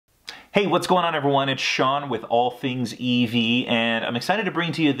Hey, what's going on everyone? It's Sean with All Things EV, and I'm excited to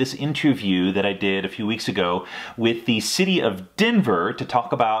bring to you this interview that I did a few weeks ago with the city of Denver to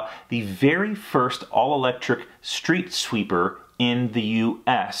talk about the very first all-electric street sweeper in the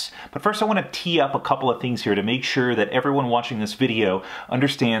US. But first I want to tee up a couple of things here to make sure that everyone watching this video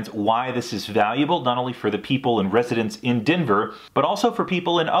understands why this is valuable, not only for the people and residents in Denver, but also for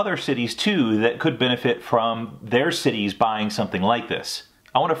people in other cities too that could benefit from their cities buying something like this.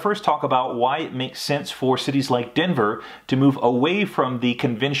 I want to first talk about why it makes sense for cities like Denver to move away from the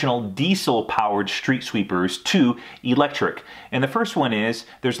conventional diesel-powered street sweepers to electric. And the first one is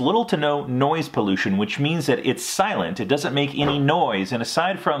there's little to no noise pollution, which means that it's silent. It doesn't make any noise. And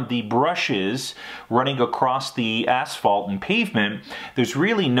aside from the brushes running across the asphalt and pavement, there's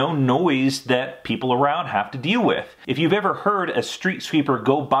really no noise that people around have to deal with. If you've ever heard a street sweeper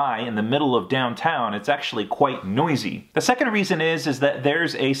go by in the middle of downtown, it's actually quite noisy. The second reason is that there's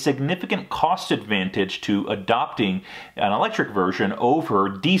a significant cost advantage to adopting an electric version over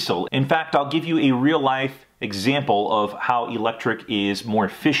diesel. In fact, I'll give you a real-life example of how electric is more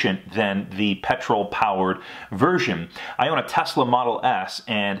efficient than the petrol-powered version. I own a Tesla Model S,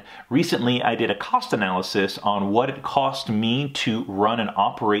 and recently I did a cost analysis on what it cost me to run and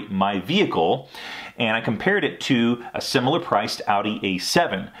operate my vehicle, and I compared it to a similar priced Audi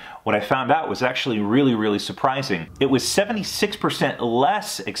A7. What I found out was actually really surprising. It was 76%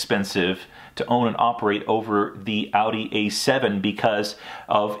 less expensive to own and operate over the Audi A7 because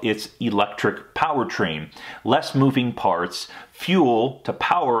of its electric powertrain. Less moving parts, fuel to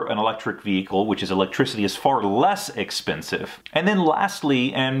power an electric vehicle, which is electricity, is far less expensive. And then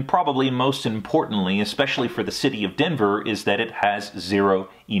lastly, and probably most importantly, especially for the city of Denver, is that it has zero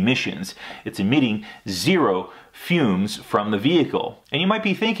emissions. It's emitting zero fumes from the vehicle. And you might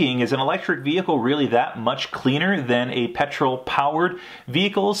be thinking, is an electric vehicle really that much cleaner than a petrol-powered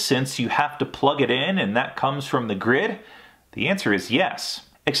vehicle since you have to plug it in and that comes from the grid? The answer is yes.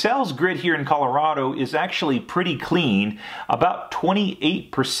 Xcel's grid here in Colorado is actually pretty clean. About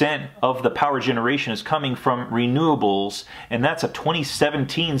 28% of the power generation is coming from renewables, and that's a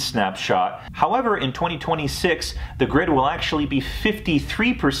 2017 snapshot. However, in 2026, the grid will actually be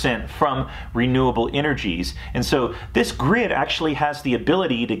 53% from renewable energies. And so this grid actually has the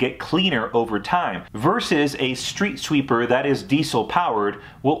ability to get cleaner over time, versus a street sweeper that is diesel powered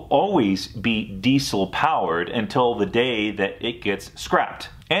will always be diesel powered until the day that it gets scrapped.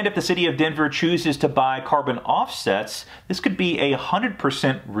 And if the city of Denver chooses to buy carbon offsets, this could be a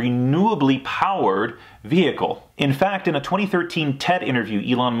 100% renewably powered vehicle. In fact, in a 2013 TED interview,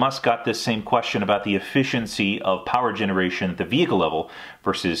 Elon Musk got this same question about the efficiency of power generation at the vehicle level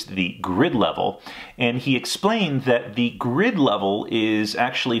versus the grid level. And he explained that the grid level is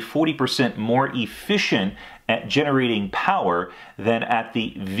actually 40% more efficient at generating power than at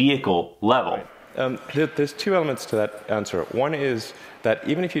the vehicle level. There's two elements to that answer. One is that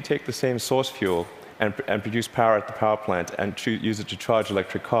even if you take the same source fuel and produce power at the power plant and use it to charge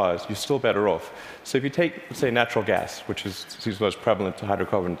electric cars, you're still better off. So if you take, say, natural gas, which seems most prevalent to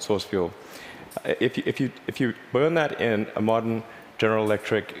hydrocarbon source fuel, if you burn that in a modern General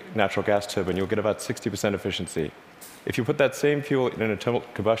Electric natural gas turbine, you'll get about 60% efficiency. If you put that same fuel in an internal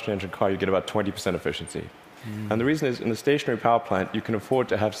combustion engine car, you get about 20% efficiency. And the reason is, in the stationary power plant, you can afford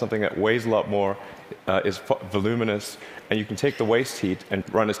to have something that weighs a lot more, is voluminous, and you can take the waste heat and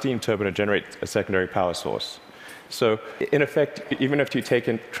run a steam turbine and generate a secondary power source. So, in effect, even if you take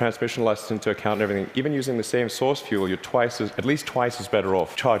in transmission losses into account and everything, even using the same source fuel, you're at least twice as better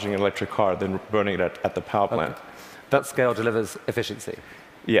off charging an electric car than burning it at the power plant. Okay. That scale delivers efficiency.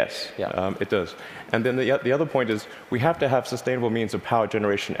 Yes, yeah. It does. And then the other point is we have to have sustainable means of power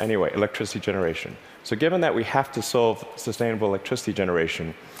generation anyway, electricity generation. So given that we have to solve sustainable electricity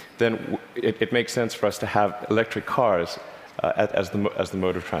generation, then it makes sense for us to have electric cars as the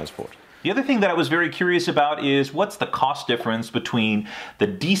mode of transport. The other thing that I was very curious about is what's the cost difference between the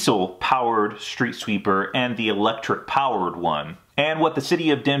diesel-powered street sweeper and the electric-powered one? And what the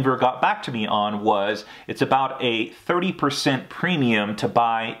city of Denver got back to me on was it's about a 30% premium to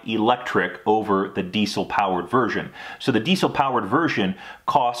buy electric over the diesel-powered version. So the diesel-powered version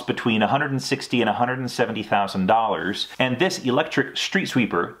costs between $160,000 and $170,000, and this electric street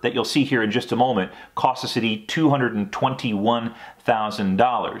sweeper that you'll see here in just a moment costs the city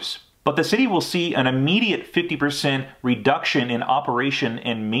 $221,000. But the city will see an immediate 50% reduction in operation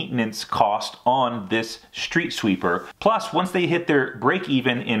and maintenance cost on this street sweeper. Plus, once they hit their break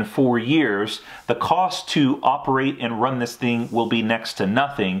even in 4 years, the cost to operate and run this thing will be next to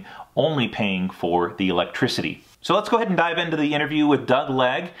nothing, only paying for the electricity. So let's go ahead and dive into the interview with Doug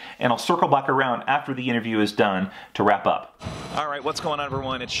Legg, and I'll circle back around after the interview is done to wrap up. All right, what's going on,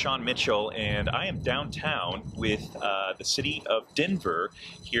 everyone? It's Sean Mitchell, and I am downtown with the city of Denver.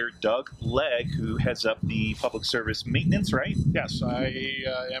 Here, Doug Legg, who heads up the public service maintenance, right? Yes, I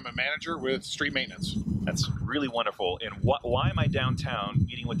am a manager with street maintenance. That's really wonderful. And why am I downtown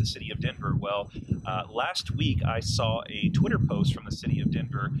meeting with the city of Denver? Well, last week I saw a Twitter post from the city of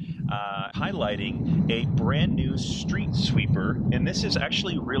Denver highlighting a brand new street sweeper. And this is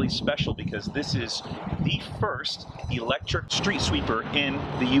actually really special because this is the first electric street sweeper in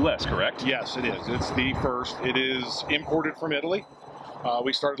the U.S., correct? Yes, it is. It's the first. It is imported from Italy.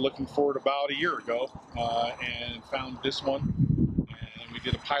 We started looking for it about a year ago and found this one. And we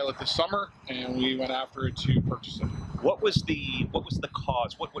did a pilot this summer, and we went after it to purchase it. What was the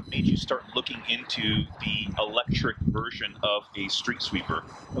cause? What made you start looking into the electric version of a street sweeper?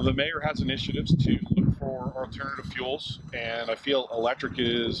 Well, the mayor has initiatives to look for alternative fuels, and I feel electric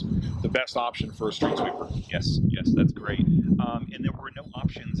is the best option for a street sweeper. Yes, that's great. And there were no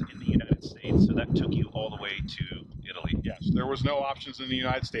options in the United States, so that took you all the way to Italy. Yes, there was no options in the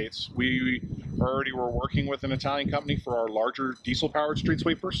United States. We already were working with an Italian company for our larger diesel-powered street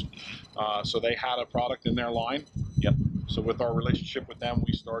sweepers, so they had a product in their line. Yep. So with our relationship with them,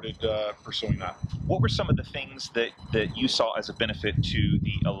 we started pursuing that. What were some of the things that you saw as a benefit to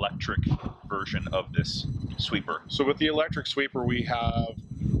the electric version of this sweeper? So with the electric sweeper, we have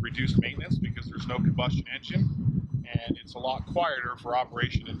reduced maintenance because there's no combustion engine, and it's a lot quieter for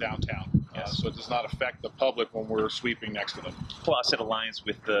operation in downtown. Yes. So it does not affect the public when we're sweeping next to them. Plus, it aligns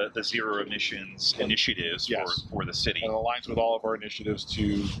with the zero emissions initiatives Yes. for the city. And it aligns with all of our initiatives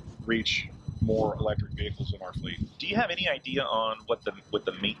to reach more electric vehicles in our fleet. Do you have any idea on what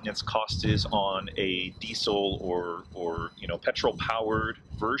the maintenance cost is on a diesel or petrol powered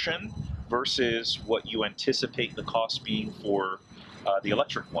version versus what you anticipate the cost being for the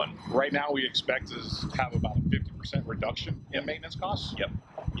electric one? Right now, we expect to have about a 50% reduction in maintenance costs. Yep.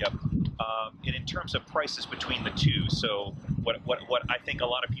 And in terms of prices between the two, so what I think a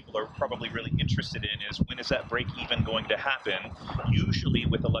lot of people are probably really interested in is when is that break even going to happen? Usually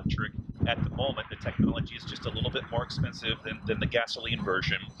with electric, at the moment, the technology is just a little bit more expensive than the gasoline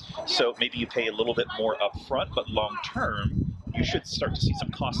version. So maybe you pay a little bit more upfront, but long term, you should start to see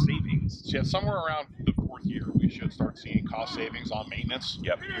some cost savings. So yeah, somewhere around the fourth year, we should start seeing cost savings on maintenance.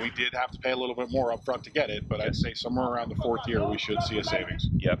 Yep. We did have to pay a little bit more upfront to get it, but I'd say somewhere around the fourth year, we should see a savings.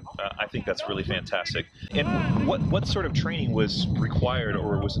 Yep, I think that's really fantastic. And what sort of training was required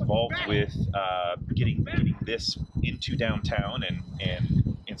or was involved with getting this into downtown and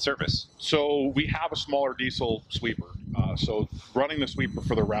in service? So we have a smaller diesel sweeper. So running the sweeper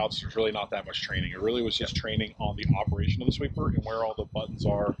for the routes, there's really not that much training. It really was just training on the operation of the sweeper and where all the buttons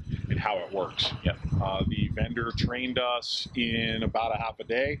are and how it works. Yep. The vendor trained us in about a half a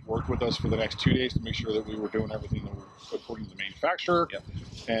day, worked with us for the next 2 days to make sure that we were doing everything that were according to the manufacturer, Yep.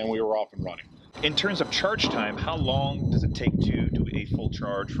 and we were off and running. In terms of charge time, how long does it take to do a full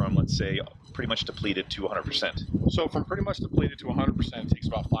charge from, let's say, pretty much depleted to 100%? So from pretty much depleted to 100% takes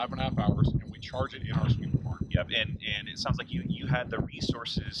about 5.5 hours, and we charge it in our sweeper barn. Yep, and it sounds like you had the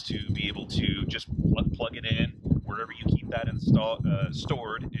resources to be able to just plug it in wherever you keep that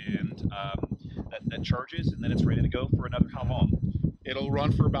stored, and that charges, and then it's ready to go for another how long? It'll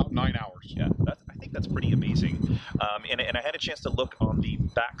run for about 9 hours. Yeah, I think that's pretty amazing. And I had a chance to look on the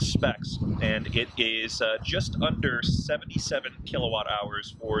back specs, and it is just under 77 kilowatt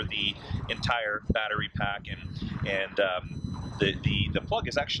hours for the entire battery pack, and the plug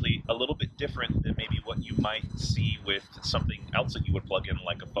is actually a little bit different than maybe what you might see with something else that you would plug in,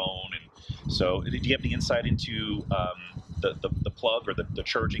 like a phone. And so, do you have any insight into the plug or the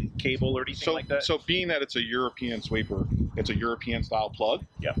charging cable or anything like that? So being that it's a European sweeper, it's a European style plug.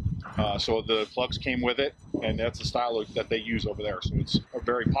 Yeah. So the plugs came with it, and that's the style that they use over there. So it's a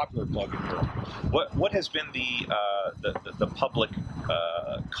very popular plug in Europe. What has been the public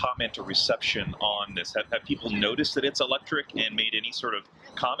comment or reception on this? Have people noticed that it's electric and made any sort of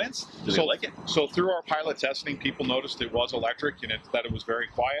comments? Do they like it? So through our pilot testing, people noticed it was electric and that it was very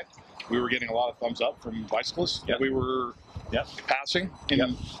quiet. We were getting a lot of thumbs up from bicyclists that we were passing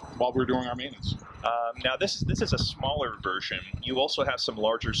while we were doing our maintenance. Now this is a smaller version. You also have some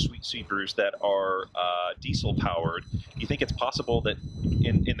larger street sweepers that are diesel powered. Do you think it's possible that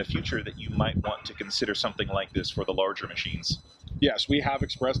in the future that you might want to consider something like this for the larger machines? Yes, we have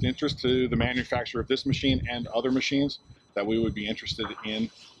expressed interest to the manufacturer of this machine and other machines that we would be interested in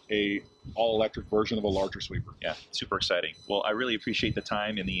a all-electric version of a larger sweeper. Yeah, super exciting. Well, I really appreciate the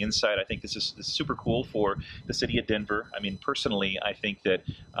time and the insight. I think this is super cool for the city of Denver. I mean, personally, I think that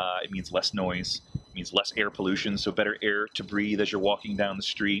it means less noise. means less air pollution, so better air to breathe as you're walking down the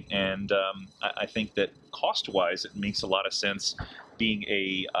street. And I think that cost-wise, it makes a lot of sense being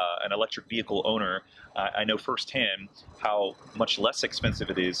an electric vehicle owner. I know firsthand how much less expensive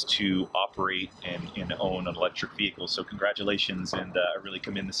it is to operate and own an electric vehicle. So congratulations, and I really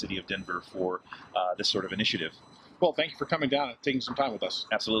commend the city of Denver for this sort of initiative. Well, thank you for coming down and taking some time with us.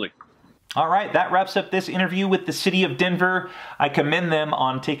 Absolutely. All right, that wraps up this interview with the City of Denver. I commend them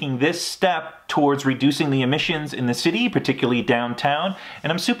on taking this step towards reducing the emissions in the city, particularly downtown, and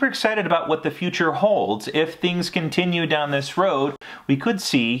I'm super excited about what the future holds. If things continue down this road, we could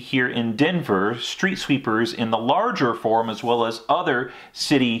see here in Denver street sweepers in the larger form as well as other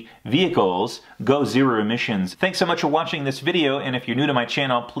city vehicles go zero emissions. Thanks so much for watching this video, and if you're new to my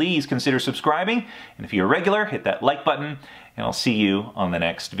channel, please consider subscribing, and if you're a regular, hit that like button, and I'll see you on the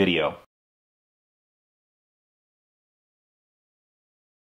next video.